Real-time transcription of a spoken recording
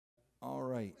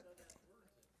right.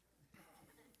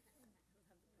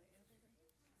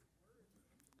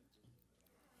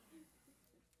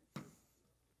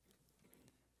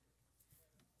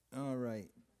 All right.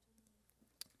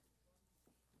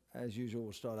 As usual,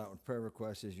 we'll start out with prayer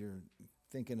requests as you're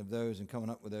thinking of those and coming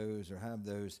up with those or have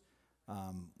those.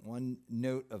 One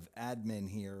note of admin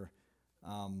here.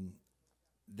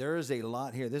 There is a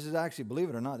lot here. This is actually, believe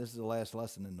it or not, this is the last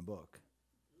lesson in the book.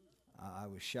 I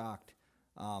was shocked.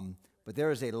 But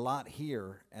there is a lot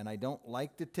here, and I don't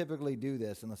like to typically do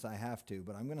this unless I have to,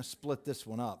 but I'm going to split this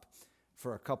one up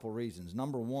for a couple reasons.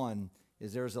 Number one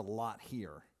is there's a lot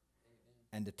here.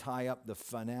 And to tie up the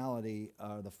finality,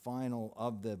 the final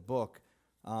of the book,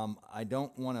 I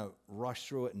don't want to rush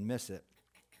through it and miss it.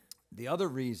 The other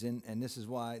reason, and this is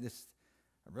why I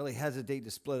really hesitate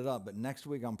to split it up, but next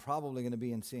week I'm probably going to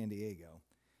be in San Diego.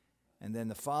 And then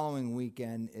the following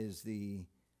weekend is the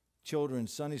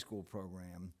children's Sunday school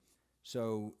program.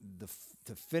 So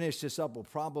to finish this up will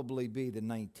probably be the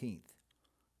 19th,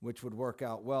 which would work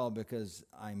out well because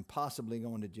I'm possibly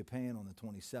going to Japan on the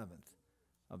 27th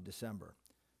of December.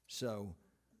 So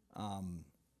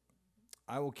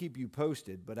I will keep you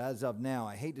posted, but as of now,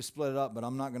 I hate to split it up, but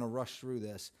I'm not going to rush through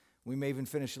this. We may even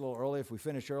finish a little early. If we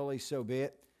finish early, so be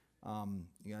it.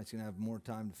 You guys can have more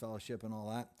time to fellowship and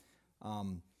all that.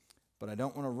 But I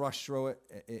don't want to rush through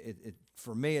it.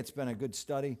 For me, it's been a good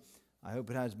study. I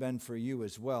hope it has been for you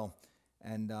as well.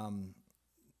 And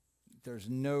there's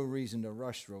no reason to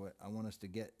rush through it. I want us to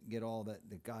get all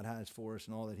that God has for us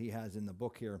and all that he has in the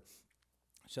book here.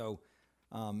 So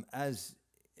as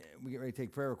we get ready to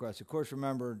take prayer requests, of course,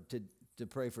 remember to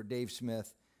pray for Dave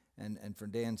Smith and for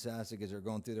Dan Sassick as they're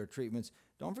going through their treatments.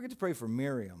 Don't forget to pray for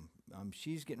Miriam.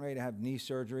 She's getting ready to have knee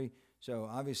surgery. So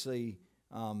obviously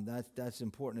that's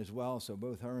important as well. So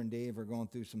both her and Dave are going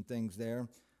through some things there.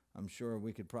 I'm sure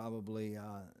we could probably,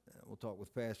 we'll talk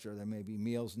with Pastor, there may be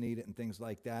meals needed and things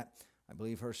like that. I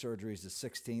believe her surgery is the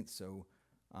 16th, so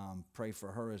pray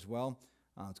for her as well.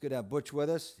 It's good to have Butch with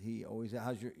us. He always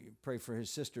pray for his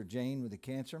sister Jane with the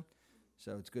cancer.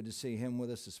 So it's good to see him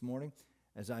with us this morning.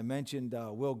 As I mentioned,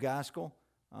 Will Gaskell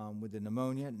with the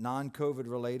pneumonia, non-COVID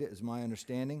related is my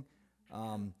understanding.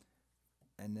 And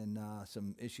then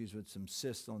some issues with some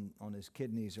cysts on his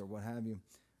kidneys or what have you.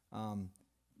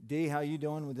 Dee, how you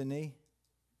doing with the knee?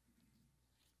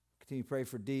 Continue to pray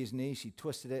for Dee's knee. She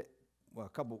twisted it, well,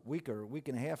 a week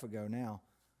and a half ago now.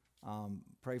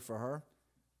 Pray for her.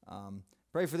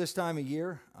 Pray for this time of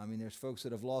year. I mean, there's folks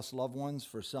that have lost loved ones.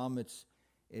 For some, it's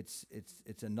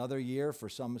another year. For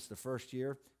some, it's the first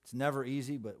year. It's never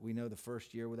easy, but we know the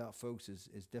first year without folks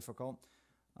is difficult.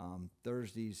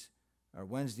 Wednesday's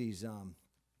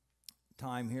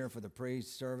time here for the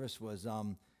praise service was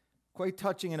quite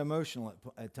touching and emotional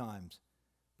at times.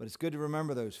 But it's good to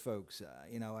remember those folks.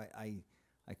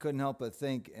 I couldn't help but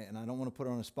think, and I don't want to put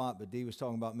her on the spot, but Dee was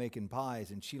talking about making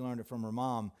pies, and she learned it from her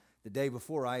mom. The day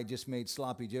before, I had just made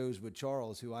sloppy joes with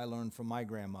Charles, who I learned from my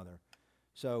grandmother.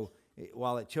 So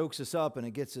while it chokes us up and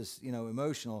it gets us,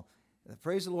 emotional,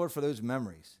 praise the Lord for those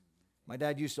memories. My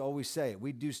dad used to always say it.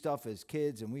 We'd do stuff as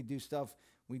kids, and we'd do stuff,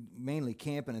 we mainly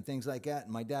camping and things like that,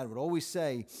 and my dad would always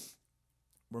say,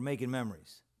 we're making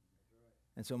memories.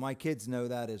 And so my kids know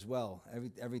that as well.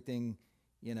 Everything,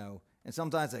 and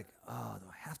sometimes like, oh, do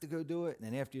I have to go do it? And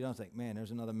then after you're done, it's like, man, there's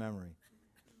another memory.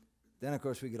 Then, of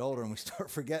course, we get older and we start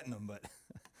forgetting them, but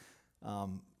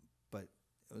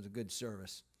it was a good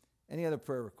service. Any other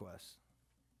prayer requests?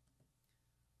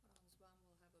 Ron's mom will have a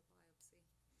biopsy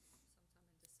sometime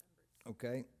in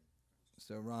December. Okay.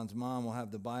 So Ron's mom will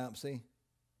have the biopsy.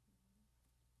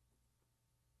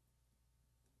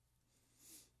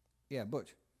 Yeah,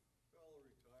 Butch.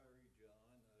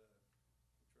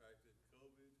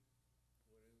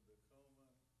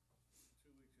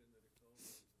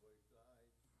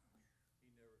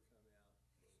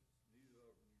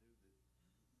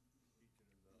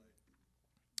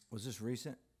 Was this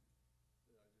recent?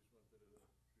 Yeah, I just went to the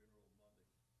funeral Monday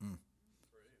for him.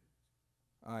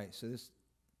 All right, so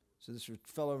this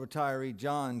fellow retiree,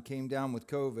 John, came down with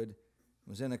COVID,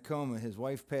 was in a coma. His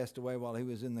wife passed away while he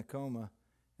was in the coma,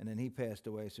 and then he passed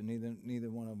away, so neither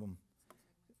one of them.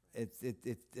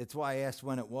 It's why I asked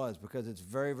when it was, because it's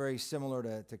very, very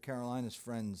similar to Carolina's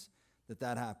friends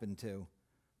that happened to.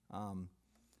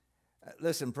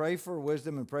 Listen, pray for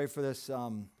wisdom and pray for this.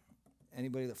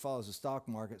 Anybody that follows the stock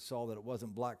market saw that it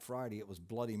wasn't Black Friday, it was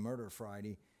Bloody Murder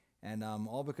Friday, and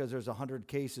all because there's 100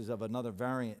 cases of another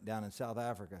variant down in South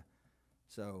Africa.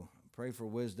 So pray for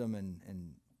wisdom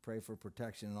and pray for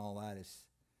protection and all that.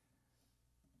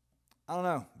 I don't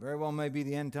know, very well may be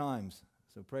the end times.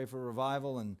 So pray for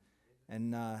revival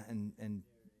and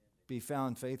be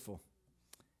found faithful.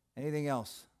 Anything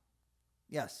else?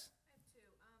 Yes. I have two.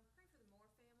 Pray for the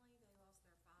Moore family. They lost their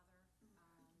father.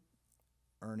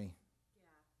 Ernie, Yeah,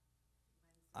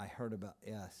 Wednesday I heard about,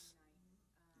 yes. night.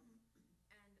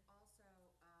 And also,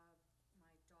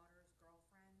 my daughter's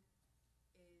girlfriend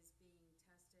is being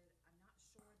tested. I'm not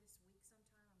sure this week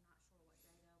sometime. I'm not sure what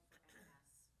day though for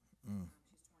MS.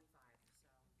 She's 25.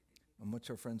 So. And what's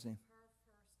her friend's name? Her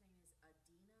first name is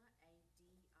Adina,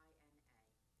 Adina.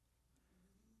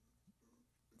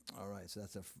 All right, so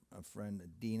that's a friend,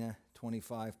 Dina,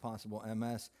 25, possible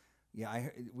MS. Yeah,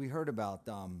 we heard about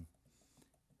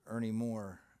Ernie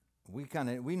Moore. We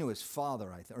knew his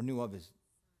father, or knew of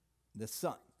the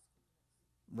son,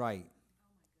 right?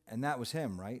 And that was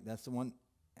him, right? That's the one.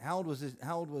 How old was? Senior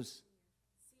passed away.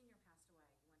 Went to school with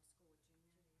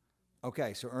Junior.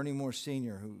 Okay, so Ernie Moore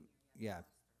Senior, who, yeah,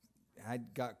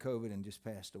 had got COVID and just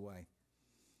passed away.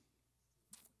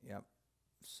 Yep.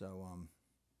 So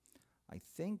I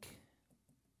think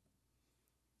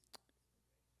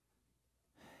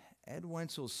Ed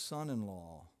Wenzel's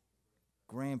son-in-law,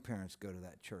 grandparents go to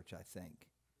that church, I think.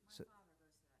 My father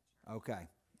goes to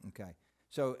that church. Okay.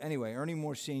 So anyway, Ernie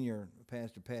Moore Sr.,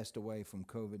 pastor, passed away from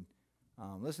COVID.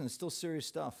 Listen, it's still serious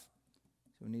stuff,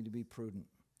 so we need to be prudent.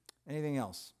 Anything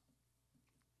else?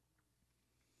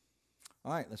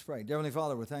 All right, let's pray. Dear Heavenly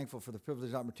Father, we're thankful for the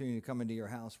privileged opportunity to come into your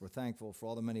house. We're thankful for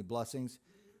all the many blessings.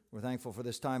 We're thankful for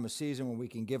this time of season when we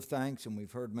can give thanks, and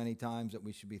we've heard many times that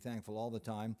we should be thankful all the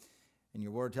time. And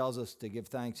your word tells us to give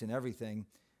thanks in everything.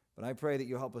 But I pray that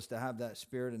you help us to have that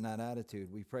spirit and that attitude.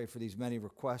 We pray for these many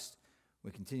requests.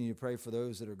 We continue to pray for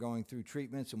those that are going through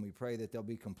treatments, and we pray that they'll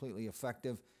be completely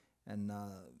effective. And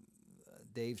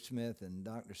Dave Smith and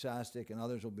Dr. Sastic and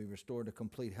others will be restored to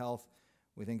complete health.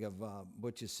 We think of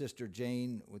Butch's sister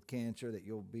Jane with cancer, that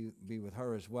you'll be with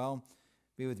her as well.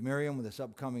 Be with Miriam with this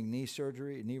upcoming knee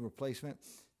surgery, knee replacement,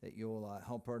 that you'll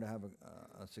help her to have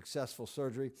a successful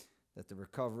surgery, that the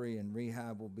recovery and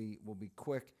rehab will be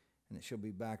quick, and that she'll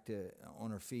be back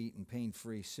on her feet and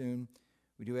pain-free soon.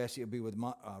 We do ask you to be with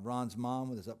Ron's mom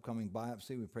with his upcoming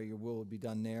biopsy. We pray your will would be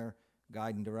done there,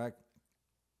 guide and direct.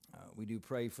 We do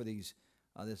pray for this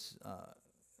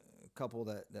couple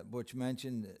that Butch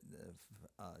mentioned,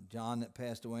 John that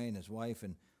passed away and his wife.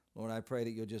 And Lord, I pray that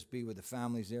you'll just be with the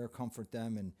families there, comfort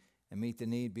them and meet the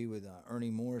need. Be with Ernie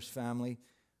Moore's family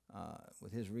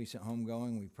with his recent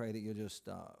homegoing. We pray that you'll just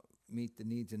meet the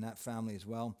needs in that family as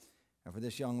well. And for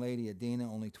this young lady,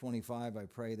 Adina, only 25, I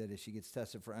pray that as she gets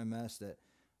tested for MS, that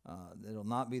it'll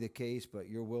not be the case, but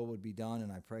your will would be done.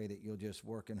 And I pray that you'll just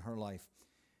work in her life.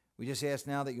 We just ask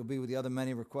now that you'll be with the other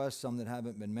many requests, some that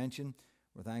haven't been mentioned.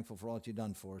 We're thankful for all that you've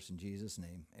done for us in Jesus'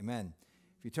 name. Amen.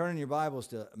 If you turn in your Bibles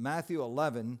to Matthew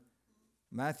 11,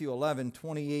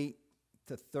 28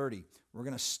 to 30. We're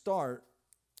going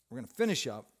to finish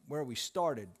up where we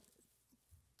started,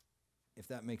 if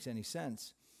that makes any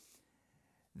sense.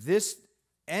 This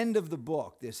end of the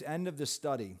book, this end of the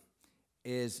study,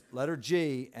 is letter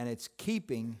G, and it's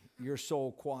keeping your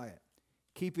soul quiet.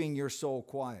 Keeping your soul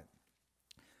quiet.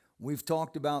 We've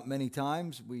talked about many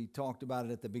times, we talked about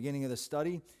it at the beginning of the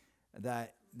study,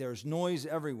 that there's noise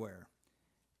everywhere.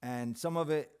 And some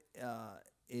of it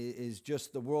is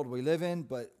just the world we live in,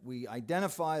 but we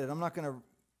identified, and I'm not going to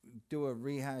do a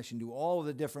rehash and do all of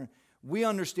the different, we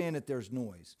understand that there's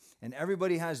noise. And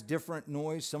everybody has different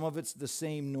noise. Some of it's the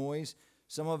same noise.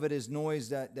 Some of it is noise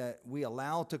that we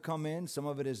allow to come in. Some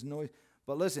of it is noise.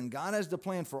 But listen, God has the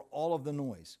plan for all of the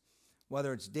noise.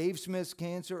 Whether it's Dave Smith's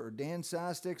cancer or Dan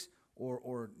Sastik's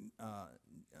or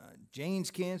Jane's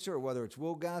cancer, or whether it's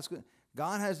Will Gaskell,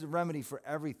 God has the remedy for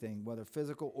everything, whether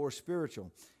physical or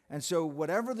spiritual. And so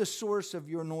whatever the source of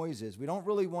your noise is, we don't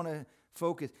really want to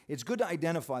focus. It's good to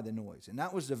identify the noise. And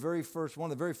that was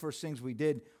one of the very first things we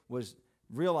did was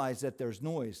realize that there's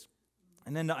noise.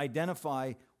 And then to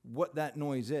identify what that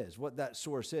noise is, what that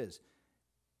source is.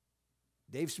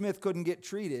 Dave Smith couldn't get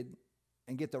treated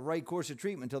and get the right course of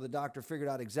treatment until the doctor figured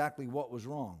out exactly what was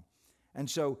wrong. And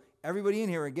so everybody in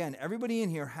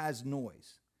here has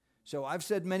noise. So I've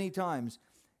said many times,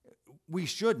 we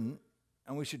shouldn't,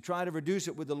 and we should try to reduce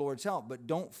it with the Lord's help, but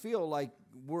don't feel like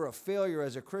we're a failure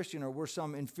as a Christian or we're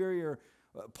some inferior.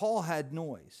 Paul had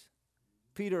noise.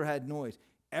 Peter had noise.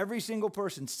 Every single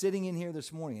person sitting in here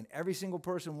this morning and every single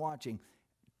person watching,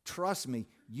 trust me,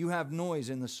 you have noise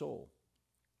in the soul.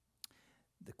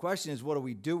 The question is, what do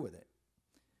we do with it?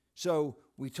 So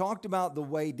we talked about the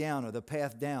way down or the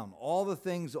path down, all the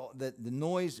things, that the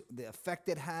noise, the effect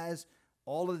it has,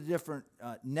 all of the different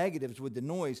negatives with the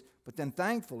noise. But then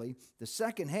thankfully, the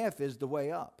second half is the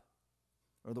way up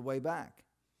or the way back.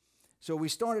 So we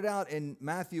started out in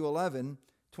Matthew 11,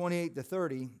 28 to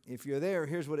 30, if you're there,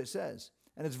 here's what it says.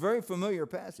 And it's a very familiar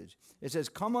passage. It says,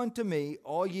 "Come unto me,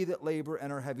 all ye that labor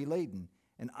and are heavy laden,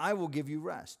 and I will give you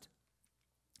rest.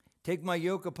 Take my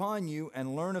yoke upon you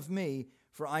and learn of me,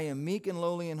 for I am meek and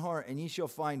lowly in heart, and ye shall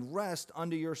find rest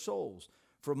unto your souls.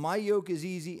 For my yoke is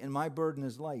easy and my burden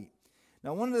is light."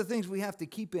 Now, one of the things we have to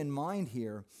keep in mind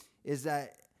here is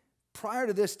that prior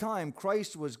to this time,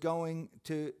 Christ was going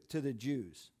to the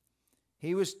Jews.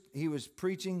 He was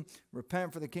preaching,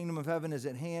 repent for the kingdom of heaven is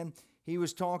at hand. He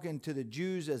was talking to the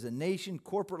Jews as a nation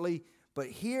corporately. But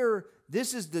here,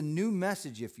 this is the new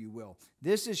message, if you will.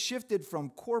 This is shifted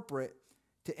from corporate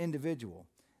to individual.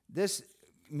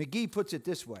 McGee puts it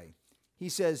this way. He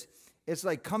says, it's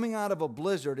like coming out of a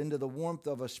blizzard into the warmth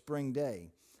of a spring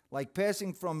day, like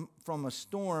passing from a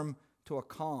storm to a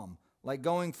calm, like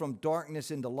going from darkness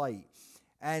into light.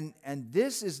 And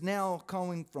this is now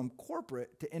coming from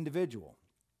corporate to individual.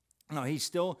 Now,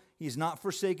 he's not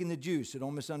forsaking the Jews, so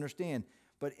don't misunderstand,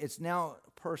 but it's now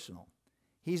personal.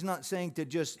 He's not saying to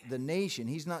just the nation.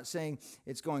 He's not saying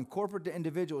it's going corporate to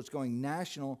individual. It's going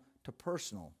national to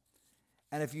personal.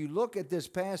 And if you look at this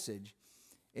passage,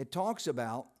 it talks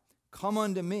about, "Come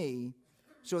unto me."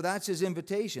 So that's his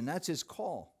invitation. That's his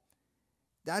call.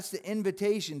 That's the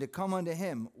invitation to come unto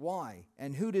him. Why?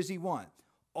 And who does he want?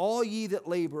 All ye that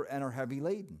labor and are heavy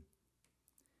laden.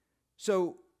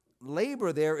 So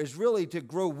labor there is really to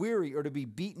grow weary or to be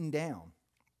beaten down.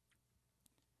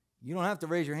 You don't have to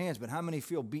raise your hands, but how many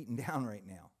feel beaten down right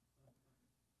now?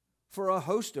 For a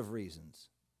host of reasons.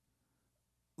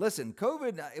 Listen,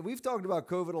 COVID, we've talked about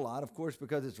COVID a lot, of course,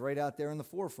 because it's right out there in the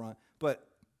forefront. But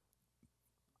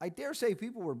I dare say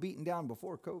people were beaten down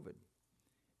before COVID.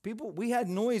 We had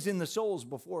noise in the souls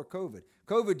before COVID.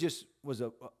 COVID just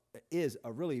is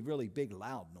a really, really big,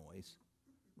 loud noise,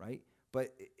 right?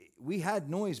 But we had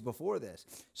noise before this.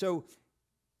 So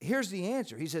here's the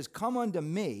answer. He says, "Come unto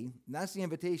me," and that's the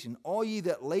invitation, "all ye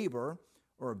that labor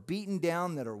or are beaten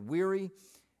down, that are weary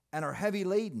and are heavy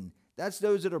laden." That's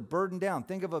those that are burdened down.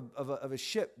 Think of a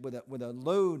ship with a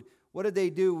load. What did they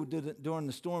do during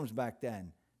the storms back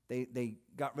then? They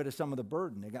got rid of some of the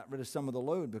burden. They got rid of some of the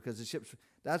load because the ships,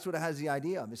 that's what it has the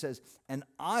idea of. It says, "And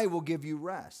I will give you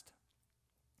rest."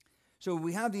 So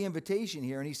we have the invitation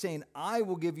here, and he's saying, "I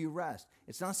will give you rest."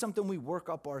 It's not something we work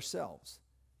up ourselves.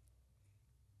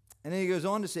 And then he goes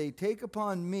on to say, take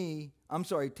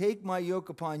my yoke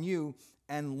upon you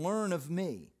and learn of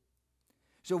me."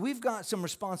 So we've got some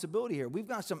responsibility here. We've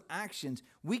got some actions.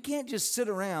 We can't just sit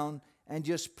around and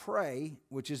just pray,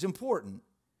 which is important,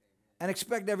 and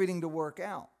expect everything to work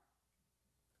out.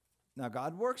 Now,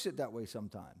 God works it that way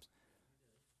sometimes.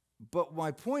 But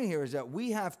my point here is that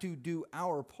we have to do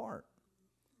our part.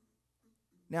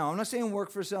 Now, I'm not saying work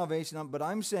for salvation, but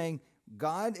I'm saying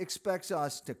God expects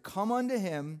us to come unto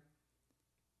him.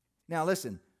 Now,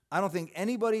 listen, I don't think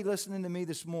anybody listening to me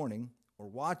this morning or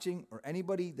watching or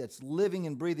anybody that's living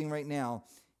and breathing right now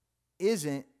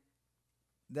isn't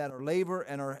that are labor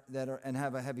and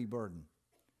have a heavy burden.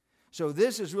 So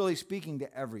this is really speaking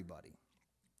to everybody.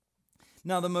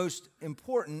 Now, the most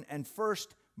important and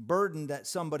first burden that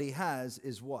somebody has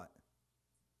is what?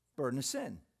 Burden of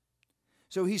sin.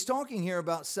 So he's talking here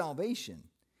about salvation.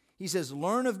 He says,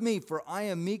 "Learn of me, for I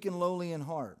am meek and lowly in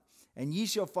heart, and ye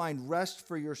shall find rest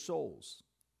for your souls.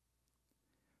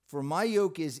 For my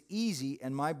yoke is easy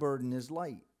and my burden is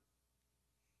light."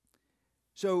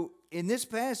 So in this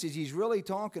passage, he's really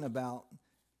talking about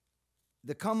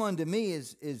the "come unto me"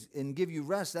 is and give you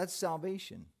rest. That's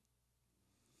salvation.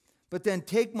 But then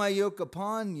 "take my yoke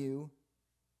upon you,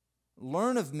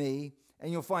 learn of me,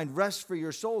 and you'll find rest for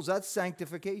your souls." That's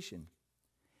sanctification.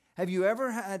 Have you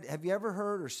ever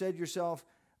heard or said yourself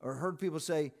or heard people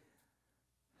say,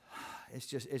 it's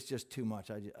just too much.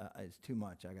 It's too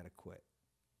much. I got to quit.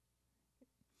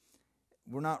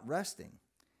 We're not resting.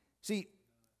 See,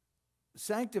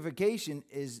 sanctification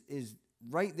is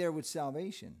right there with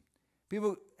salvation.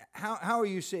 People, how are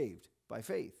you saved? By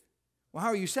faith. Well, how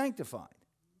are you sanctified?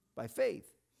 By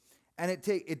faith. And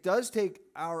it does take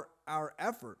our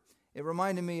effort. It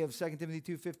reminded me of 2 Timothy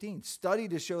 2:15. Study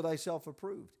to show thyself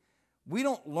approved. We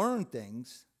don't learn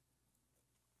things.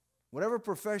 Whatever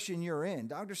profession you're in,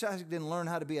 Dr. Sasek didn't learn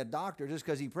how to be a doctor just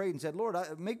because he prayed and said, "Lord,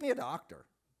 make me a doctor."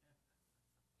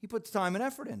 He puts time and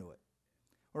effort into it.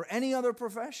 Or any other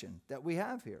profession that we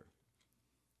have here.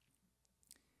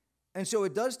 And so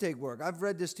it does take work. I've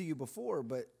read this to you before,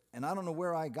 and I don't know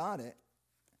where I got it,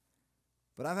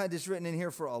 but I've had this written in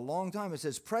here for a long time. It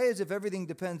says, "Pray as if everything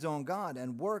depends on God,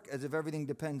 and work as if everything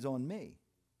depends on me."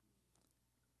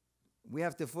 We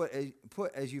have to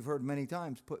put, as you've heard many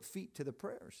times, put feet to the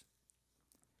prayers.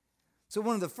 So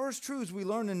one of the first truths we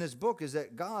learn in this book is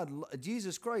that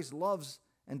Jesus Christ, loves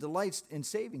and delights in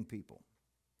saving people.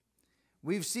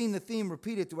 We've seen the theme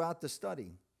repeated throughout the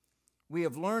study. We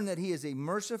have learned that he is a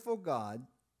merciful God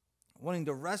wanting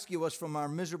to rescue us from our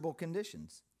miserable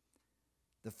conditions.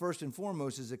 The first and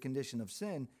foremost is a condition of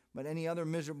sin, but any other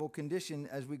miserable condition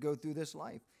as we go through this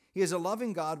life. He is a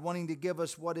loving God wanting to give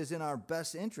us what is in our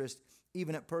best interest,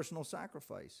 even at personal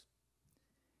sacrifice.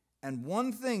 And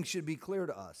one thing should be clear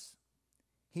to us.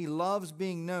 He loves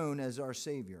being known as our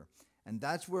Savior. And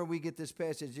that's where we get this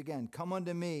passage again. Come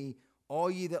unto me, all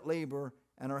ye that labor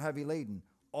and are heavy laden.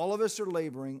 All of us are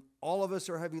laboring. All of us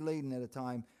are heavy laden at a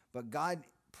time. But God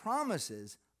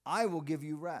promises, I will give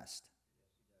you rest.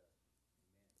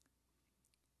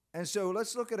 And so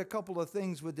let's look at a couple of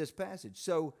things with this passage.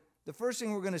 So the first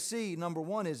thing we're going to see, number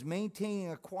one, is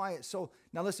maintaining a quiet soul.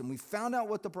 Now listen, we found out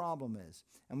what the problem is.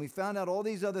 And we found out all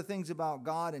these other things about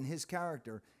God and his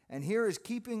character. And here is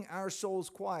keeping our souls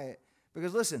quiet.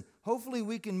 Because listen, hopefully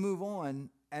we can move on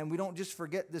and we don't just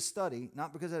forget this study,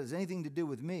 not because it has anything to do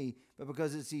with me, but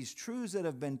because it's these truths that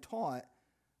have been taught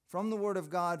from the Word of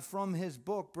God, from his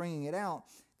book, bringing it out,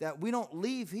 that we don't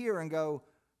leave here and go,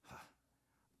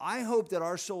 I hope that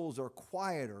our souls are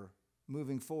quieter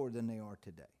moving forward than they are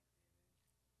today.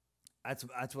 That's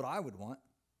what I would want.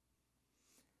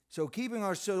 So keeping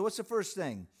our soul, what's the first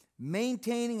thing?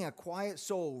 Maintaining a quiet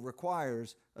soul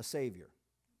requires a Savior.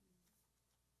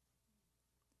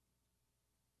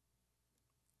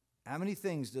 How many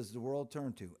things does the world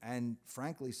turn to? And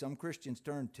frankly, some Christians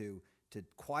turn to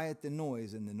quiet the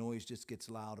noise, and the noise just gets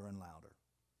louder and louder.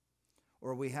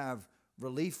 Or we have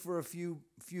relief for a few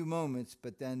moments,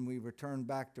 but then we return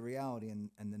back to reality,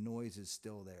 and the noise is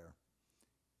still there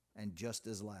and just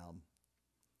as loud.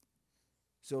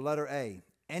 So letter A,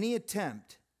 any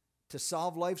attempt to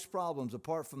solve life's problems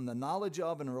apart from the knowledge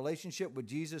of and a relationship with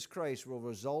Jesus Christ will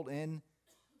result in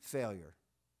failure.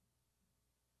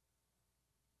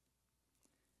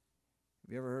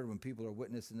 Have you ever heard when people are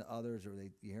witnessing to others, or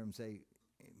you hear them say,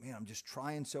 man, I'm just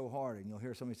trying so hard, and you'll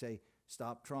hear somebody say,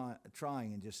 stop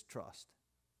trying and just trust.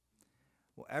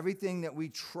 Well, everything that we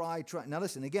try. Now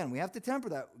listen, again, we have to temper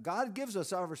that. God gives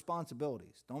us our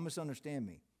responsibilities. Don't misunderstand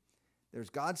me. There's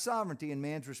God's sovereignty and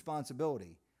man's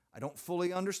responsibility. I don't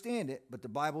fully understand it, but the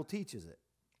Bible teaches it.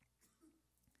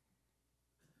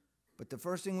 But the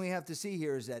first thing we have to see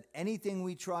here is that anything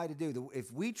we try to do,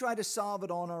 if we try to solve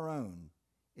it on our own,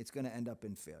 it's going to end up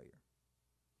in failure.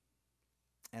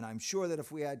 And I'm sure that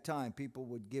if we had time, people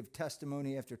would give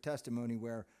testimony after testimony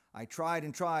where I tried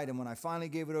and tried, and when I finally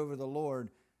gave it over to the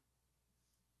Lord,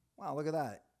 wow, look at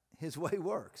that. His way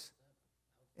works.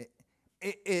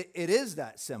 It is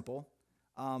that simple,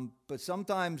 but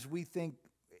sometimes we think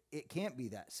it can't be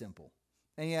that simple.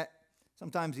 And yet,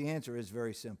 sometimes the answer is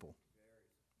very simple.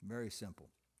 Very simple.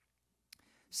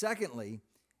 Secondly,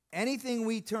 anything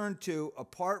we turn to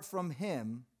apart from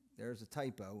him, there's a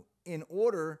typo, in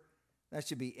order, that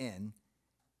should be in,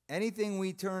 anything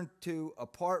we turn to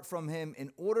apart from him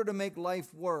in order to make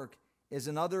life work is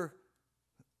another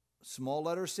small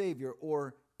letter Savior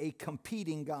or a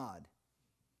competing God.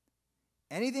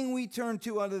 Anything we turn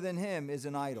to other than him is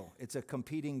an idol. It's a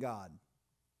competing God.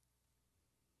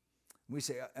 We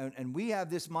say, and we have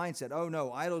this mindset, oh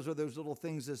no, idols are those little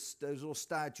things, those little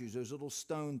statues, those little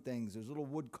stone things, those little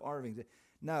wood carvings.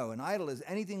 No, an idol is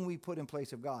anything we put in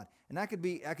place of God. And that could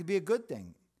be a good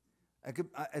thing.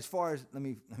 As far as, let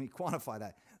me quantify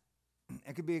that.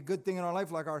 It could be a good thing in our life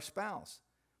like our spouse.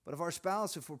 But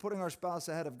if we're putting our spouse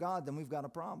ahead of God, then we've got a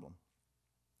problem.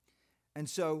 And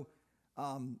so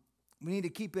we need to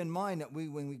keep in mind that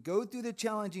when we go through the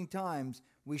challenging times,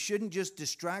 we shouldn't just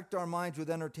distract our minds with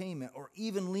entertainment or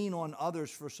even lean on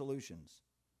others for solutions.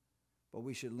 But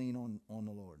we should lean on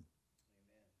the Lord.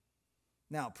 Amen.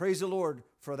 Now, praise the Lord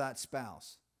for that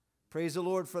spouse. Praise the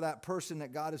Lord for that person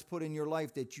that God has put in your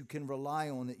life that you can rely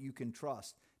on, that you can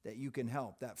trust, that you can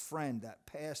help, that friend, that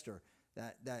pastor,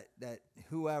 that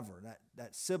whoever,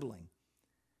 that sibling.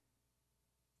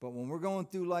 But when we're going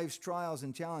through life's trials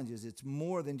and challenges, it's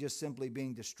more than just simply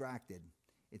being distracted.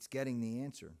 It's getting the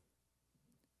answer.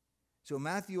 So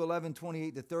Matthew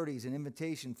 11:28-30 is an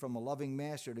invitation from a loving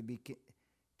master to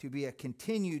be a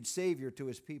continued Savior to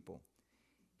his people.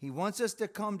 He wants us to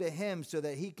come to him so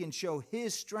that he can show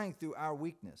his strength through our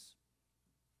weakness.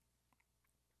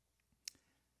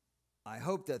 I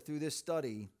hope that through this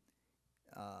study,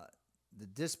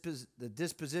 the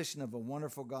disposition of a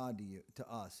wonderful God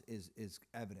to us is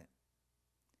evident.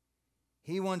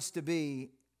 He wants to be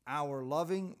our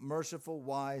loving, merciful,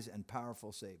 wise, and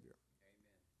powerful Savior.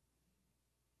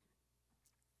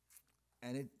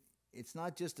 Amen. And it's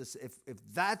not just if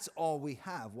that's all we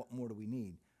have, what more do we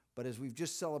need? But as we've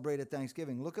just celebrated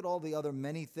Thanksgiving, look at all the other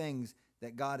many things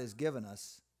that God has given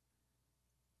us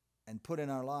and put in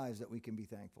our lives that we can be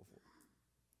thankful for.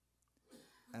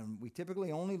 And we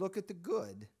typically only look at the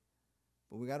good,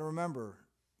 but we got to remember,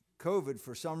 COVID,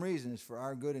 for some reason, is for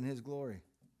our good and His glory.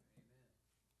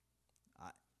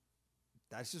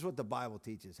 That's just what the Bible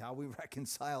teaches. How we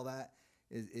reconcile that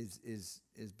is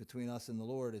between us and the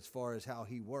Lord as far as how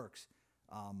He works.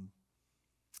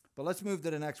 But let's move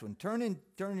to the next one. Turn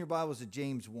your Bibles to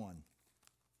James 1.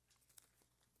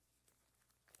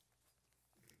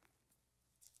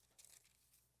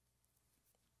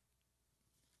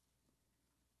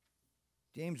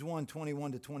 James 1,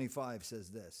 21 to 25 says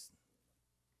this.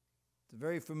 It's a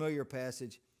very familiar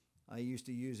passage. I used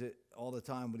to use it all the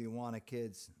time with the Iwana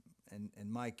kids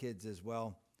and my kids as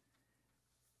well.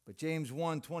 But James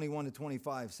 1, 21 to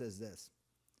 25 says this.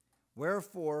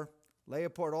 Wherefore, lay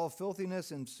apart all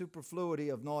filthiness and superfluity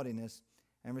of naughtiness,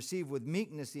 and receive with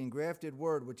meekness the engrafted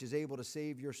word which is able to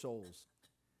save your souls.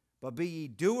 But be ye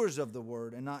doers of the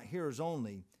word, and not hearers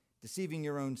only, deceiving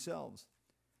your own selves.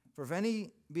 For if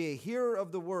any be a hearer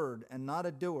of the word, and not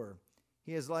a doer,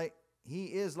 he is like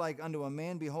unto a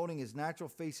man beholding his natural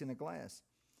face in a glass.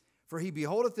 For he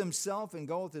beholdeth himself, and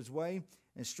goeth his way,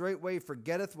 and straightway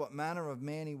forgetteth what manner of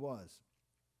man he was.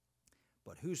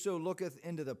 But whoso looketh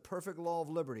into the perfect law of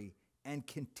liberty, and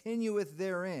continueth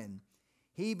therein,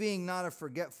 he being not a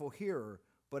forgetful hearer,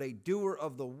 but a doer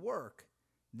of the work,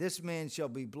 this man shall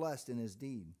be blessed in his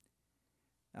deed.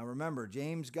 Now remember,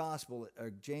 James'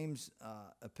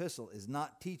 epistle is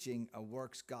not teaching a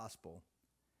works gospel.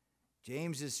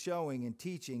 James is showing and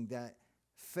teaching that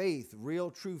faith, real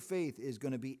true faith, is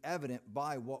going to be evident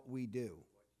by what we do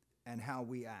and how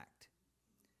we act.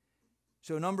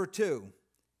 So number 2,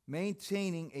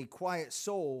 maintaining a quiet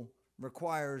soul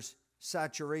requires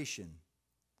saturation.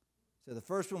 So the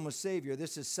first one was Savior.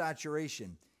 This is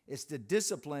saturation. It's the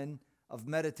discipline of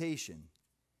meditation.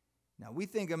 Now, we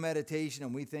think of meditation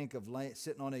and we think of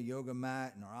sitting on a yoga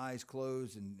mat and our eyes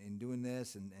closed and doing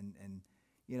this and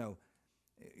you know,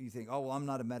 you think, oh, well, I'm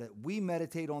not a meditator. We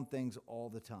meditate on things all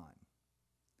the time.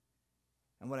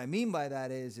 And what I mean by that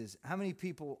is how many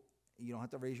people, you don't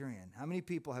have to raise your hand, how many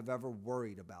people have ever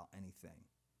worried about anything?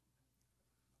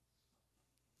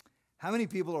 How many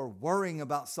people are worrying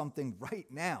about something right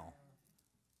now?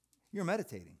 You're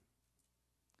meditating.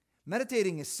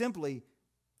 Meditating is simply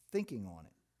thinking on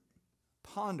it,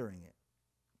 pondering it.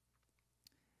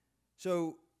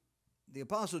 So the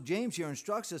Apostle James here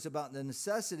instructs us about the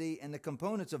necessity and the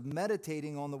components of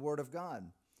meditating on the Word of God.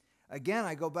 Again,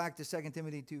 I go back to 1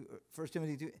 Timothy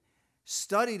 2.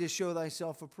 Study to show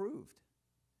thyself approved.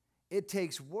 It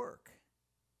takes work.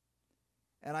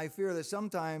 And I fear that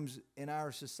sometimes in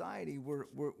our society, we're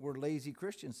lazy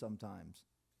Christians sometimes.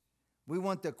 We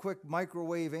want the quick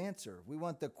microwave answer. We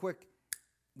want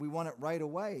it right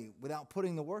away without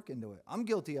putting the work into it. I'm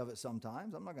guilty of it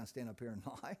sometimes. I'm not going to stand up here and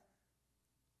lie.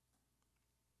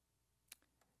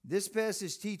 This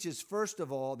passage teaches, first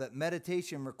of all, that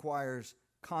meditation requires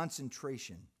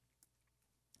concentration.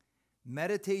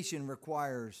 Meditation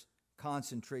requires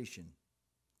concentration.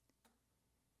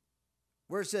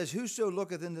 Where it says, whoso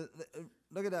looketh into,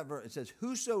 look at that verse. It says,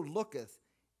 whoso looketh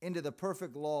into the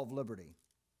perfect law of liberty.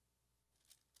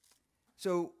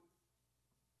 So,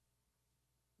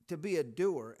 to be a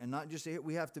doer, and not just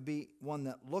we have to be one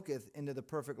that looketh into the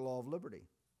perfect law of liberty.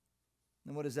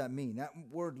 And what does that mean? That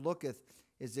word looketh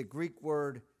is the Greek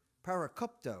word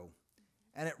parakupto,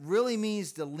 and it really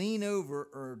means to lean over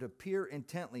or to peer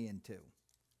intently into.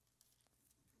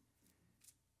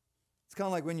 It's kind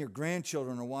of like when your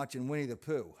grandchildren are watching Winnie the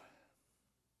Pooh,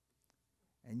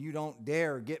 and you don't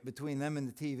dare get between them and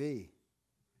the TV.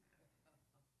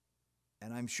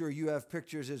 And I'm sure you have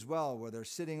pictures as well where they're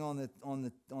sitting on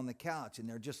the couch and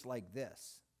they're just like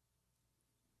this.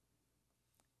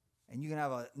 And you can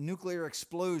have a nuclear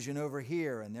explosion over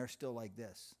here and they're still like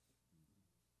this.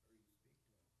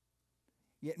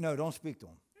 Yeah, no, don't speak to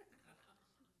them.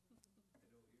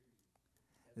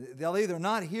 They'll either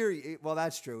not hear you. Well,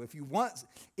 that's true. If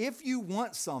you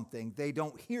want something, they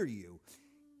don't hear you.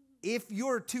 If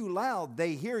you're too loud,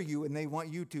 they hear you and they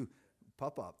want you to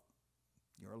puff up.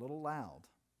 You're a little loud.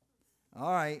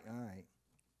 All right.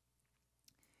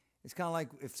 It's kind of like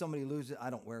if somebody loses.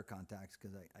 I don't wear contacts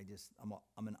because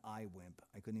I'm an eye wimp.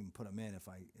 I couldn't even put them in if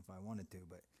I wanted to.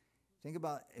 But think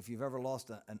about if you've ever lost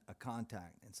a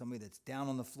contact and somebody that's down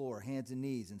on the floor, hands and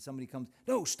knees, and somebody comes,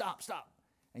 no, stop,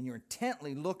 and you're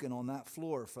intently looking on that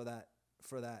floor for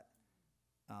that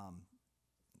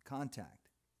contact,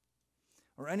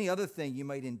 or any other thing you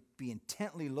might be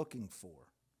intently looking for.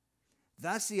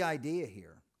 That's the idea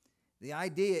here. The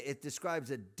idea, it describes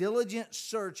a diligent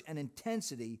search and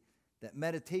intensity that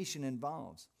meditation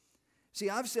involves. See,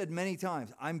 I've said many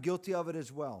times, I'm guilty of it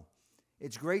as well.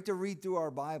 It's great to read through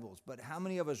our Bibles, but how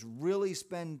many of us really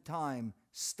spend time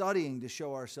studying to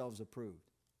show ourselves approved?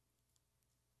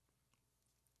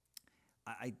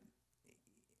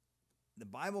 The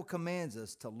Bible commands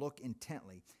us to look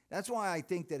intently. That's why I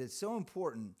think that it's so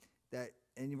important that,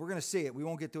 and we're going to see it, we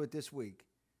won't get to it this week,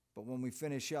 but when we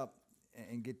finish up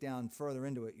and get down further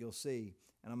into it, you'll see,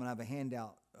 and I'm going to have a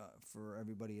handout for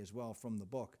everybody as well from the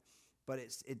book. But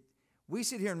we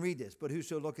sit here and read this, but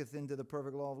whoso looketh into the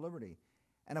perfect law of liberty.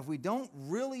 And if we don't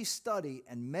really study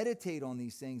and meditate on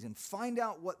these things and find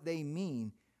out what they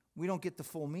mean, we don't get the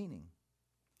full meaning.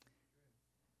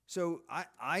 So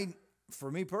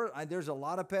for me personally, there's a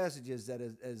lot of passages that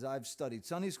as I've studied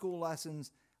Sunday school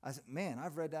lessons, I said, man,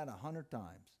 I've read that 100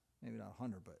 times. Maybe not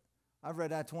 100, but I've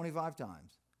read that 25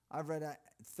 times. I've read that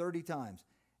 30 times.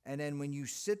 And then when you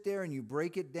sit there and you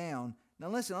break it down, now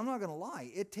listen, I'm not going to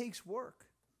lie, it takes work.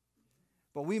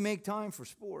 But we make time for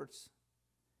sports,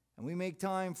 and we make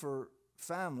time for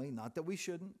family, not that we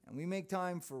shouldn't, and we make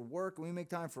time for work, and we make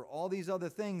time for all these other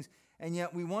things, and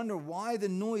yet we wonder why the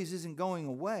noise isn't going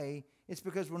away. It's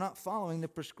because we're not following the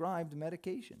prescribed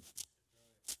medication.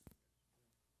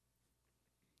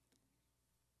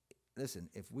 Listen,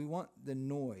 if we want the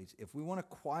noise, if we want to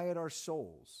quiet our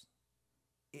souls,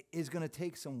 it is going to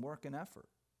take some work and effort.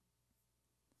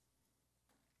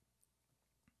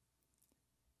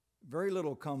 Very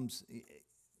little comes,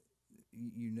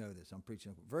 you know this, I'm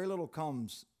preaching, very little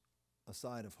comes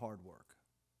aside of hard work.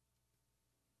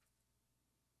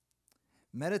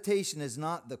 Meditation is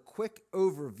not the quick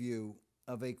overview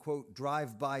of a, quote,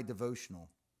 drive-by devotional.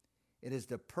 It is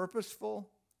the purposeful,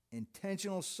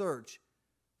 intentional search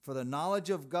for the knowledge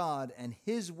of God and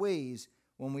His ways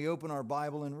when we open our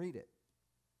Bible and read it.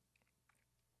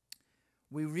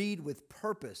 We read with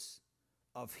purpose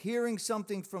of hearing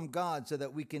something from God so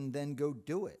that we can then go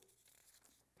do it.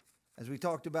 As we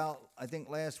talked about, I think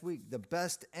last week, the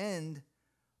best end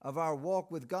of our walk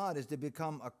with God is to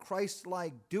become a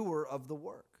Christ-like doer of the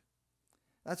work.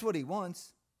 That's what He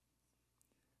wants.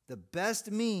 The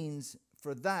best means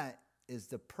for that is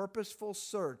the purposeful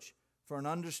search for an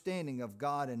understanding of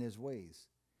God and His ways.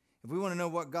 If we want to know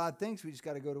what God thinks, we just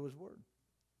got to go to His Word.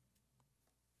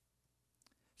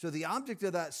 So the object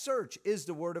of that search is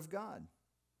the Word of God.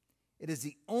 It is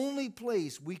the only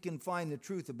place we can find the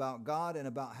truth about God and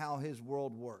about how His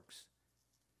world works.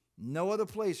 No other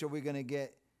place are we going to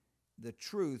get the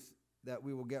truth that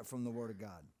we will get from the Word of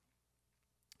God.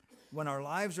 When our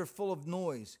lives are full of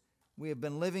noise, we have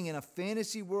been living in a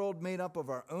fantasy world made up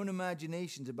of our own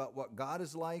imaginations about what God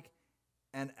is like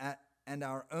and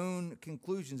our own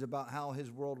conclusions about how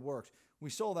His world works. We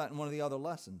saw that in one of the other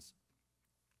lessons.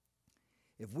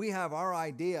 If we have our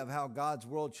idea of how God's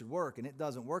world should work and it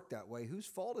doesn't work that way, whose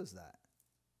fault is that?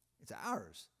 It's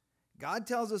ours. God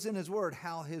tells us in His Word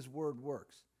how His Word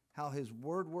works, how His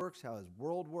Word works, how His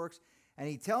world works, and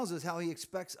He tells us how He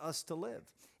expects us to live.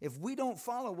 If we don't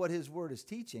follow what His Word is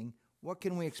teaching, what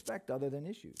can we expect other than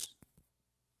issues?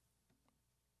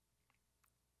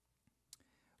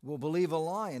 We'll believe a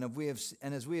lie, and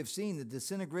as we have seen, the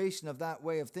disintegration of that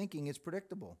way of thinking is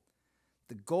predictable.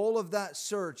 The goal of that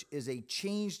search is a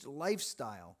changed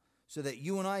lifestyle so that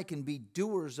you and I can be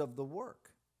doers of the work.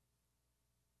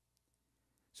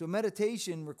 So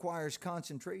meditation requires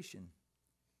concentration.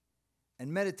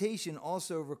 And meditation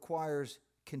also requires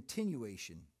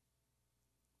continuation.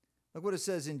 Look what it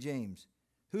says in James.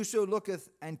 Whoso looketh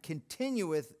and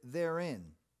continueth therein.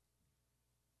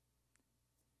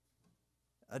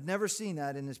 I'd never seen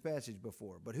that in this passage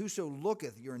before. But whoso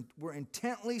looketh, we're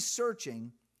intently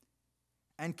searching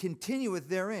and continueth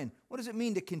therein. What does it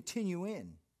mean to continue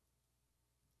in?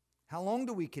 How long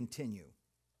do we continue?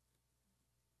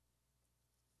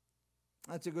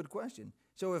 That's a good question.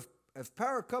 So if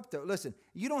parakupto, listen,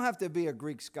 you don't have to be a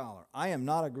Greek scholar. I am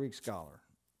not a Greek scholar.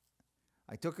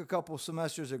 I took a couple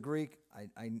semesters of Greek.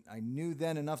 I knew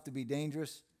then enough to be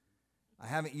dangerous. I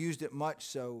haven't used it much,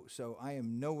 so I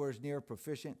am nowhere near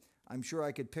proficient. I'm sure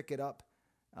I could pick it up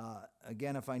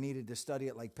again if I needed to study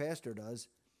it like Pastor does.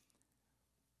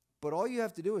 But all you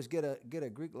have to do is get a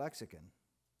Greek lexicon.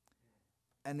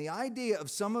 And the idea of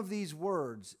some of these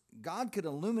words, God could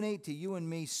illuminate to you and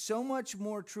me so much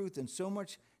more truth and so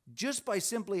much just by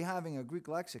simply having a Greek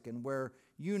lexicon where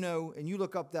you know and you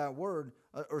look up that word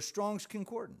or Strong's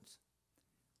Concordance.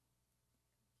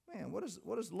 Man, what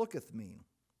does looketh mean?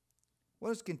 What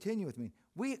does continueth mean?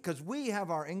 Because we have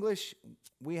our English,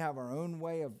 we have our own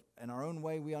way and our own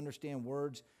way we understand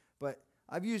words. But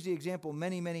I've used the example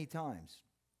many, many times.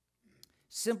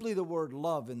 Simply the word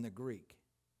love in the Greek.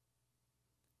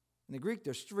 In the Greek,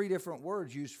 there's 3 different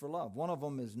words used for love. One of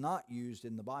them is not used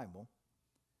in the Bible,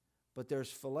 but there's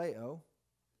phileo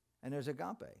and there's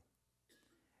agape.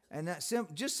 And that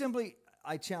just simply,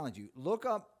 I challenge you, look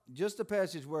up just the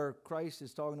passage where Christ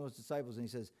is talking to his disciples and he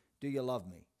says, do you love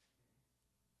me?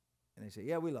 And they say,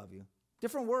 yeah, we love you.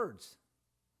 Different words,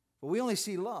 but we only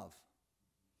see love.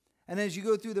 And as you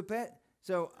go through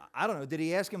so I don't know, did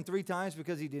he ask him 3 times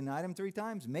because he denied him 3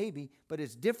 times? Maybe, but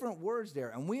it's different words there.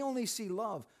 And we only see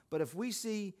love. But if we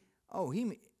see,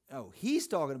 he's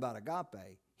talking about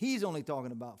agape. He's only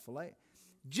talking about phileo.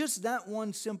 Just that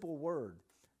one simple word.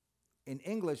 In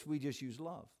English, we just use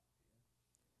love.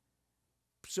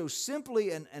 So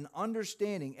simply an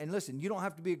understanding, and listen, you don't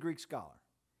have to be a Greek scholar.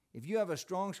 If you have a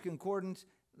Strong's Concordance,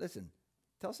 listen,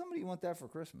 tell somebody you want that for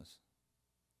Christmas.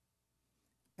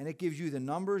 And it gives you the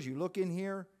numbers. You look in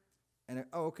here, and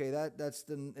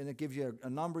and it gives you a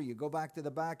number. You go back to the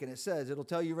back, and it'll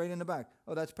tell you right in the back,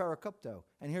 oh, that's parakupto,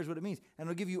 and here's what it means. And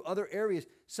it'll give you other areas.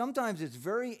 Sometimes it's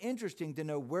very interesting to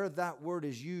know where that word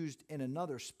is used in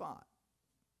another spot.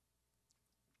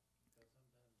 Because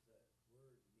sometimes that word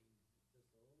means just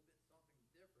a little bit something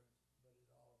different, but it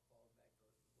all falls back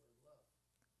to the word love.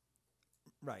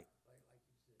 Right. Like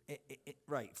you said.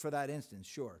 Right, for that instance,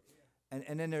 sure.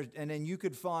 And then you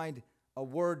could find a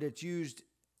word that's used,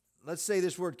 let's say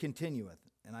this word continueth,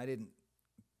 and I didn't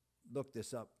look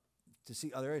this up to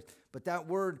see other areas, but that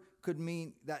word could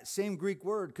mean, that same Greek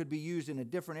word could be used in a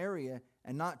different area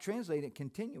and not translate it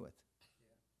continueth.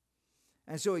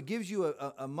 Yeah. And so it gives you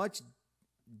a much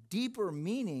deeper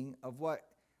meaning of what,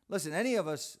 listen,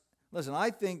 I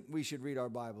think we should read our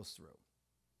Bibles through.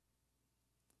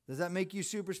 Does that make you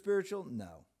super spiritual?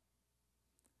 No.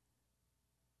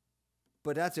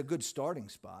 But that's a good starting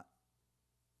spot.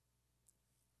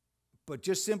 But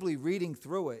just simply reading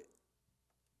through it,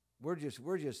 we're just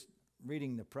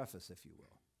reading the preface, if you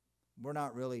will. We're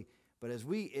not really, but as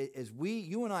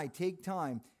you and I take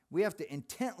time, we have to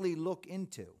intently look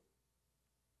into.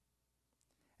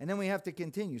 And then we have to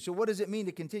continue. So what does it mean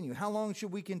to continue? How long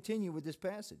should we continue with this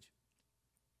passage?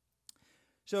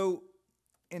 So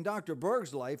in Dr.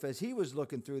 Berg's life, as he was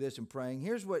looking through this and praying,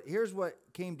 here's what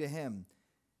came to him.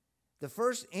 The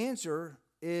first answer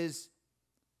is,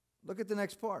 look at the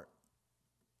next part.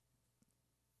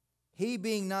 He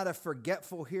being not a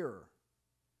forgetful hearer.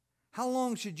 How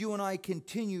long should you and I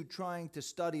continue trying to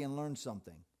study and learn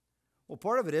something? Well,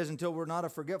 part of it is until we're not a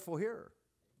forgetful hearer.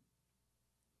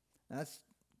 That's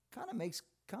kind of makes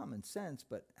common sense,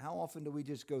 but how often do we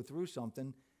just go through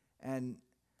something and,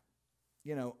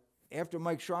 after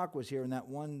Mike Schrock was here and that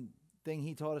one thing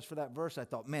he taught us for that verse, I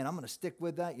thought, man, I'm going to stick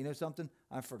with that. You know something?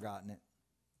 I've forgotten it.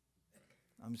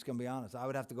 I'm just going to be honest. I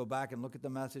would have to go back and look at the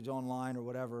message online or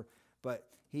whatever. But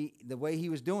the way he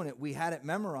was doing it, we had it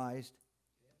memorized.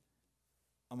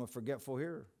 I'm a forgetful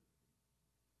hearer.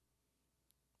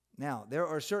 Now, there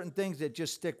are certain things that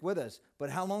just stick with us. But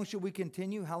how long should we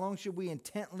continue? How long should we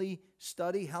intently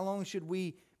study? How long should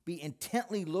we be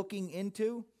intently looking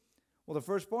into? Well, the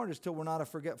first part is till we're not a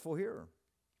forgetful hearer.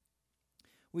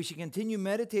 We should continue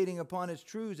meditating upon its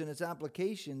truths and its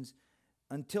applications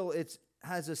until it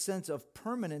has a sense of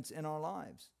permanence in our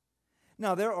lives.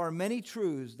 Now, there are many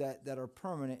truths that are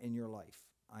permanent in your life.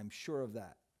 I'm sure of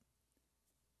that.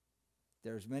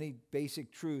 There's many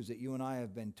basic truths that you and I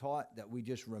have been taught that we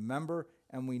just remember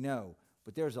and we know.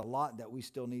 But there's a lot that we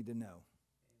still need to know. Amen.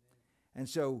 And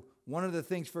so one of the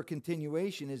things for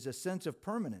continuation is a sense of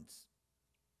permanence.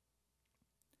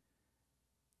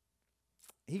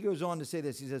 He goes on to say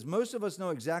this. He says, most of us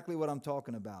know exactly what I'm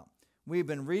talking about. We've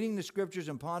been reading the scriptures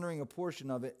and pondering a portion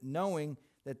of it, knowing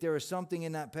that there is something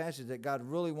in that passage that God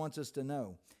really wants us to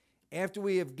know. After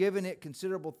we have given it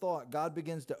considerable thought, God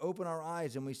begins to open our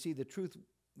eyes and we see the truth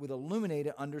with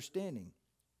illuminated understanding.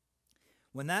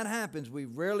 When that happens, we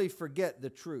rarely forget the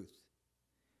truth.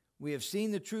 We have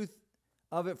seen the truth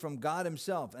of it from God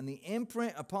himself, and the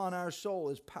imprint upon our soul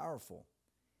is powerful.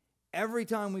 Every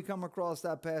time we come across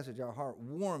that passage, our heart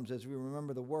warms as we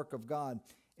remember the work of God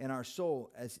in our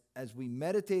soul as we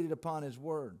meditated upon his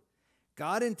word.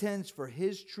 God intends for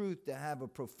his truth to have a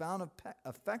profound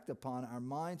effect upon our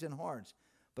minds and hearts,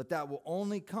 but that will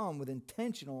only come with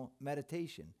intentional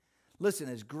meditation. Listen,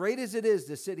 as great as it is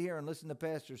to sit here and listen to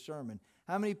Pastor's sermon,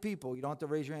 how many people, you don't have to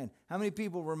raise your hand, how many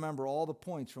people remember all the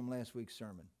points from last week's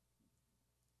sermon?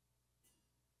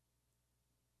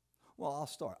 Well, I'll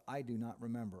start. I do not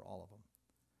remember all of them,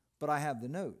 but I have the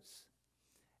notes.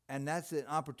 And that's an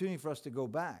opportunity for us to go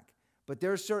back. But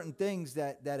there are certain things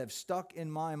that have stuck in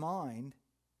my mind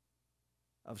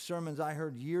of sermons I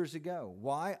heard years ago.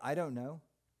 Why? I don't know.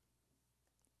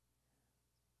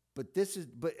 But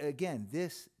again,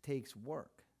 this takes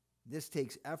work. This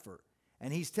takes effort.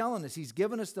 And he's telling us, he's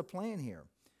given us the plan here.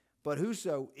 But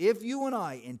whoso, if you and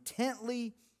I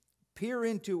intently peer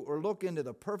into or look into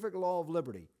the perfect law of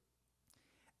liberty,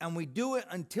 and we do it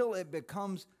until it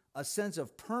becomes a sense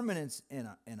of permanence in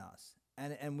us,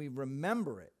 and we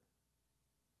remember it,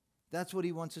 that's what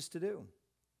he wants us to do.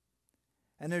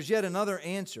 And there's yet another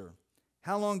answer.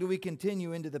 How long do we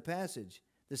continue into the passage?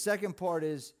 The second part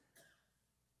is,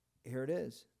 here it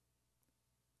is.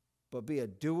 But be a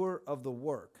doer of the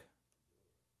work.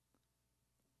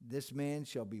 This man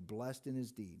shall be blessed in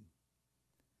his deed.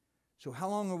 So how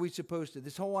long are we supposed to?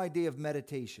 This whole idea of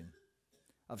meditation,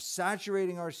 of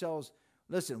saturating ourselves.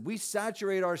 Listen, we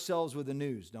saturate ourselves with the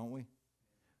news, don't we?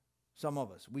 Some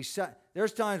of us.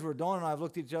 There's times where Dawn and I have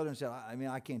looked at each other and said,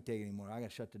 I can't take it anymore. I got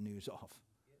to shut the news off.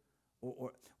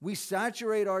 Or we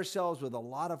saturate ourselves with a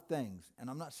lot of things. And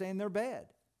I'm not saying they're bad.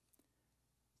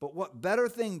 But what better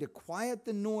thing to quiet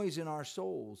the noise in our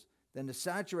souls than to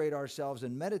saturate ourselves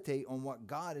and meditate on what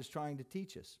God is trying to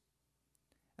teach us?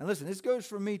 And listen, this goes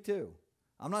for me too.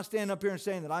 I'm not standing up here and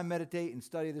saying that I meditate and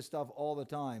study this stuff all the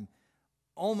time.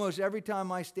 Almost every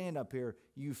time I stand up here,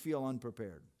 you feel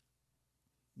unprepared.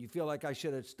 You feel like I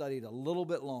should have studied a little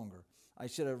bit longer. I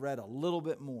should have read a little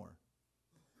bit more.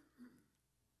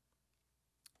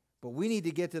 But we need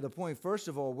to get to the point, first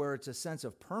of all, where it's a sense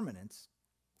of permanence.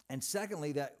 And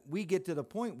secondly, that we get to the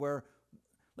point where,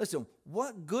 listen,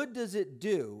 what good does it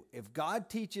do if God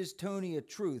teaches Tony a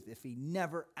truth if he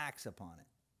never acts upon it?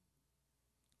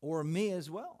 Or me as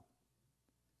well.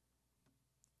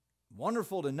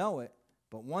 Wonderful to know it,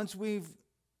 but once we've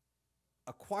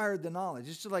acquired the knowledge,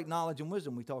 it's just like knowledge and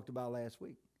wisdom we talked about last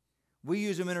week. We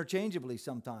use them interchangeably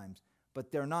sometimes,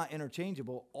 but they're not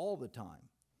interchangeable all the time.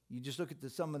 You just look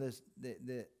at some of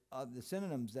the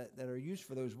synonyms that are used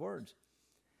for those words.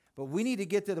 But we need to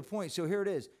get to the point, so here it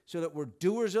is, so that we're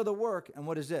doers of the work, and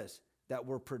what is this? That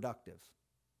we're productive.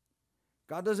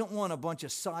 God doesn't want a bunch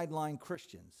of sideline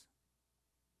Christians.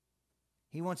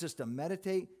 He wants us to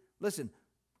meditate. Listen,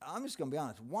 I'm just going to be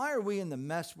honest. Why are we in the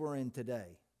mess we're in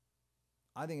today?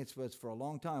 I think it's because for a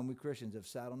long time we Christians have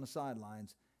sat on the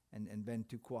sidelines and been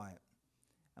too quiet.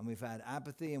 And we've had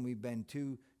apathy and we've been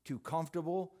too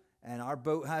comfortable and our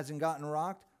boat hasn't gotten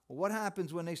rocked. Well, what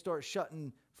happens when they start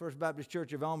shutting First Baptist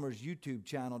Church of Elmer's YouTube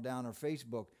channel down or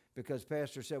Facebook because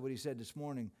Pastor said what he said this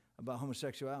morning about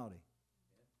homosexuality?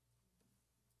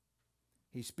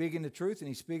 He's speaking the truth and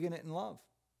he's speaking it in love.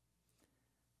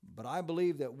 But I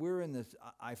believe that we're in this,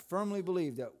 I firmly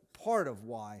believe that part of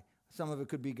why, some of it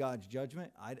could be God's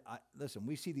judgment. Listen,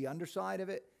 we see the underside of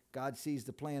it. God sees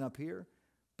the plan up here.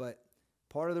 But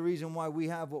part of the reason why we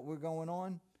have what we're going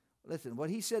on, listen, what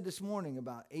he said this morning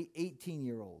about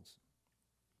 18-year-olds.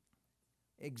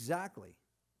 Exactly.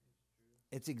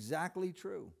 It's exactly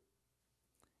true.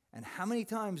 And how many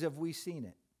times have we seen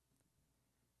it?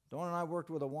 Dawn and I worked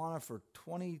with Awana for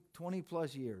 20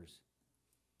 plus years.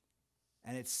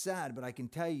 And it's sad, but I can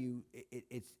tell you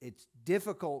it's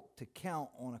difficult to count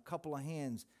on a couple of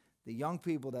hands the young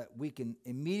people that we can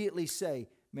immediately say,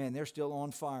 man, they're still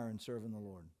on fire and serving the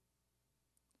Lord.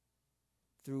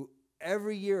 Through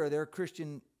every year of their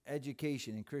Christian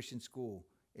education in Christian school,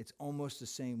 it's almost the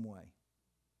same way.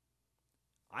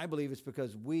 I believe it's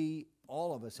because we,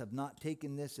 all of us, have not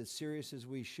taken this as serious as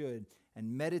we should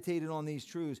and meditated on these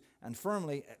truths. And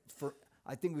firmly,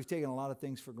 I think we've taken a lot of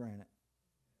things for granted.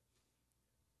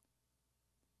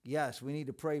 Yes, we need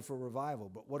to pray for revival,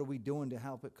 but what are we doing to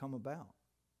help it come about?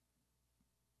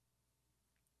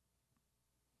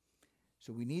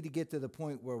 So we need to get to the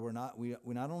point where we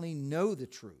not only know the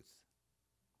truth,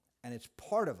 and it's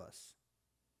part of us,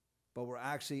 but we're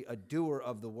actually a doer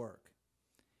of the work.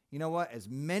 You know what? As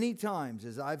many times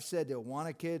as I've said to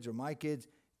Awana kids or my kids,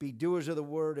 be doers of the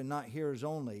word and not hearers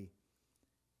only,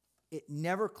 it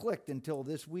never clicked until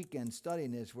this weekend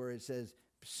studying this where it says,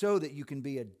 so that you can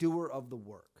be a doer of the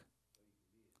work.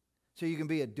 So you can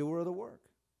be a doer of the work.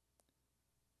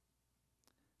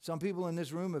 Some people in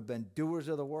this room have been doers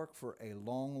of the work for a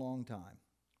long, long time.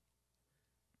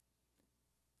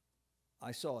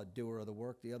 I saw a doer of the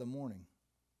work the other morning.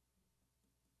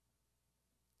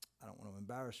 I don't want to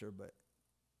embarrass her, but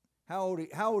how old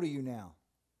are you now?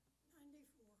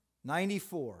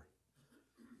 94.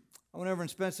 I went over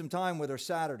and spent some time with her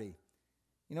Saturday.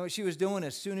 You know what she was doing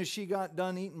as soon as she got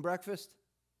done eating breakfast?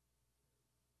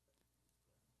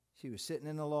 She was sitting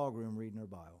in the log room reading her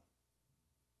Bible.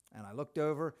 And I looked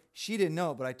over. She didn't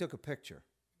know it, but I took a picture.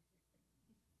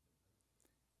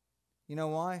 You know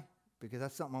why? Because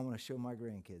that's something I want to show my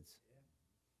grandkids.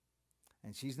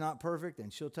 And she's not perfect,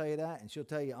 and she'll tell you that, and she'll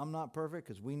tell you I'm not perfect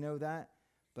because we know that.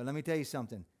 But let me tell you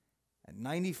something. At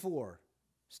 94,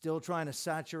 still trying to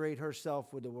saturate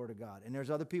herself with the Word of God. And there's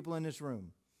other people in this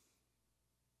room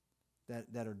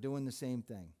that are doing the same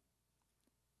thing.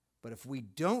 But if we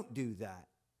don't do that,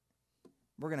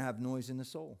 we're going to have noise in the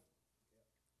soul.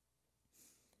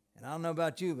 And I don't know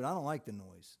about you, but I don't like the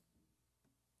noise.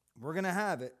 We're going to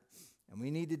have it, and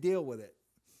we need to deal with it.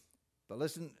 But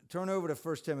listen, turn over to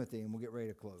 1 Timothy, and we'll get ready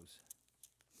to close.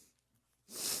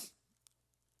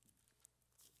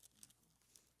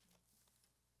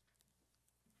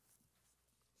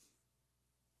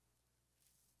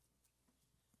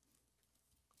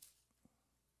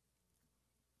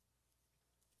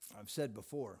 I've said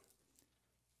before,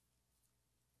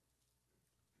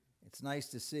 it's nice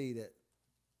to see that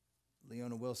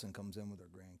Leona Wilson comes in with her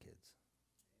grandkids.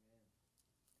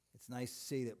 It's nice to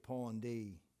see that Paul and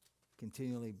Dee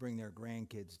continually bring their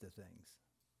grandkids to things.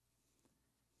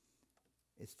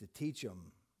 It's to teach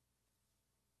them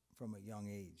from a young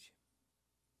age.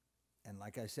 And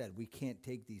like I said, we can't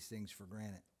take these things for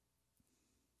granted.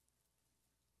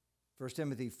 1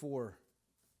 Timothy 4:15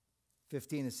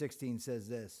 and 16 says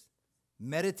this,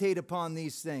 meditate upon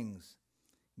these things,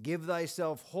 give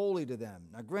thyself wholly to them.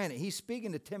 Now granted, he's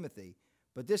speaking to Timothy,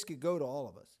 but this could go to all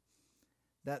of us.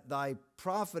 That thy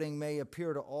profiting may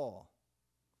appear to all.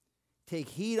 Take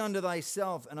heed unto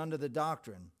thyself and unto the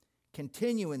doctrine.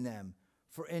 Continue in them,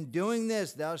 for in doing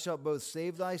this thou shalt both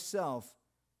save thyself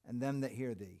and them that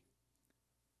hear thee.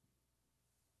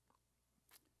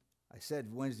 I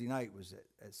said Wednesday night was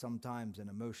at sometimes an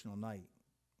emotional night.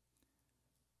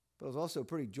 But it was also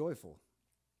pretty joyful.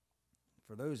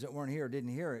 For those that weren't here or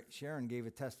didn't hear it, Sharon gave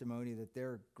a testimony that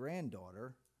their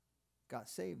granddaughter got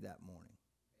saved that morning.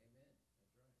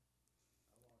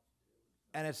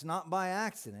 And it's not by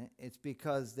accident. It's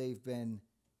because they've been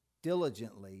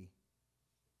diligently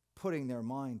putting their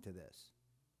mind to this.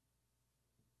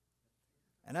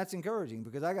 And that's encouraging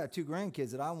because I got two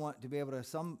grandkids that I want to be able to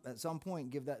at some point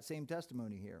give that same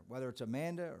testimony here. Whether it's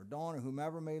Amanda or Dawn or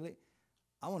whomever may lead,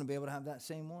 I want to be able to have that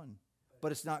same one.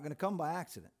 But it's not going to come by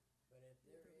accident. But at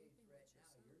their age right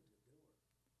now, you're the doer.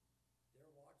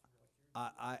 They're watching what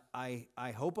you're doing.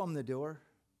 I hope I'm the doer.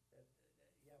 Yeah,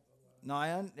 but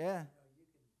Yeah. you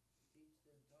can teach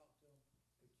them, talk to them,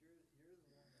 but you're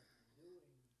the one that's doing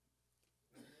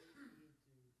what they need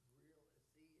to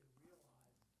see and realize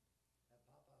that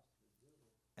Papa's the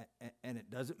doer. And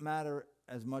it doesn't matter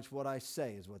as much what I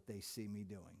say as what they see me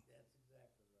doing. That's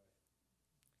exactly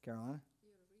right. Carolina?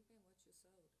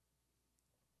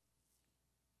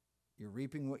 You're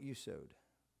reaping what you sowed.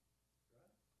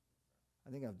 I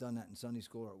think I've done that in Sunday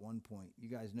school at one point. You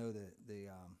guys know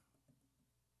the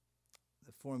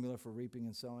formula for reaping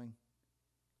and sowing?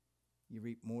 You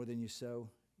reap more than you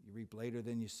sow. You reap later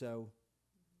than you sow.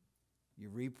 You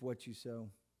reap what you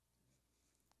sow.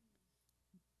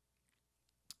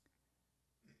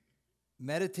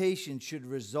 Meditation should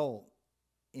result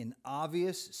in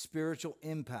obvious spiritual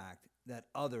impact that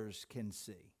others can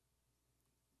see.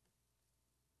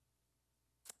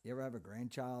 You ever have a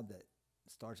grandchild that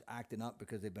starts acting up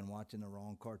because they've been watching the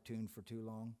wrong cartoon for too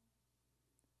long?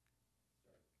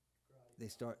 They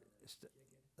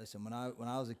listen, when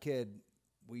I was a kid,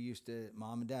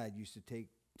 Mom and Dad used to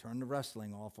turn the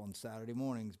wrestling off on Saturday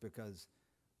mornings because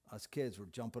us kids were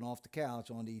jumping off the couch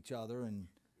onto each other, and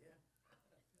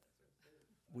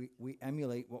we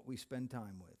emulate what we spend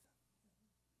time with.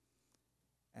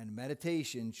 And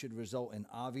meditation should result in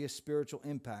obvious spiritual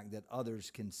impact that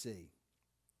others can see.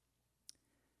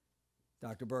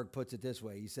 Dr. Berg puts it this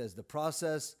way. He says, the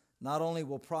process not only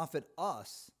will profit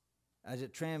us as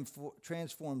it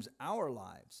transforms our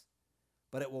lives,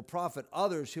 but it will profit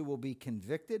others who will be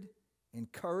convicted,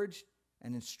 encouraged,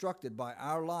 and instructed by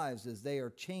our lives as they are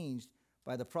changed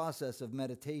by the process of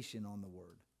meditation on the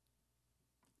Word.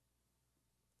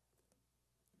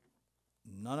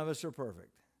 None of us are perfect.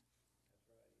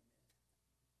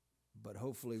 But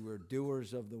hopefully we're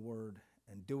doers of the Word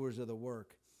and doers of the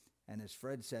work. And as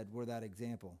Fred said, we're that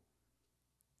example.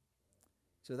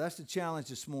 So that's the challenge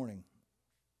this morning.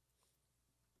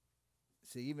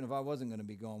 See, even if I wasn't going to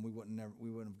be gone, we wouldn't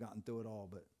have gotten through it all.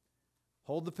 But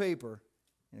hold the paper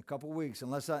in a couple weeks,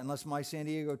 unless my San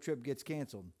Diego trip gets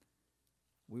canceled.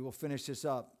 We will finish this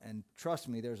up. And trust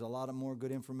me, there's a lot of more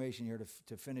good information here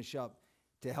to finish up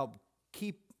to help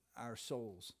keep our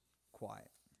souls quiet.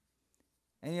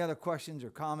 Any other questions or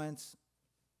comments?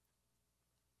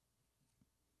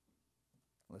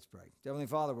 Let's pray. Heavenly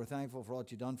Father, we're thankful for all that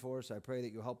you've done for us. I pray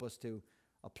that you'll help us to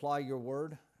apply your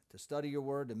word, to study your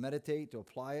word, to meditate, to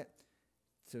apply it,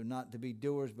 to not to be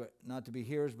doers, but not to be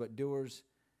hearers, but doers,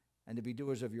 and to be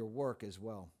doers of your work as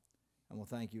well. And we'll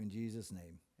thank you in Jesus'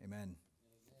 name. Amen.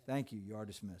 Thank you. You are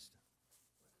dismissed.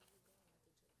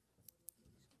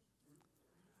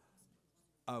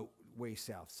 Oh, way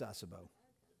south, Sasebo.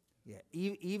 Yeah,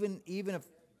 even if,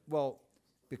 well,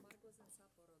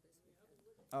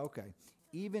 okay,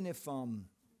 even if I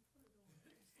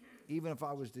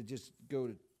was to just go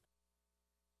to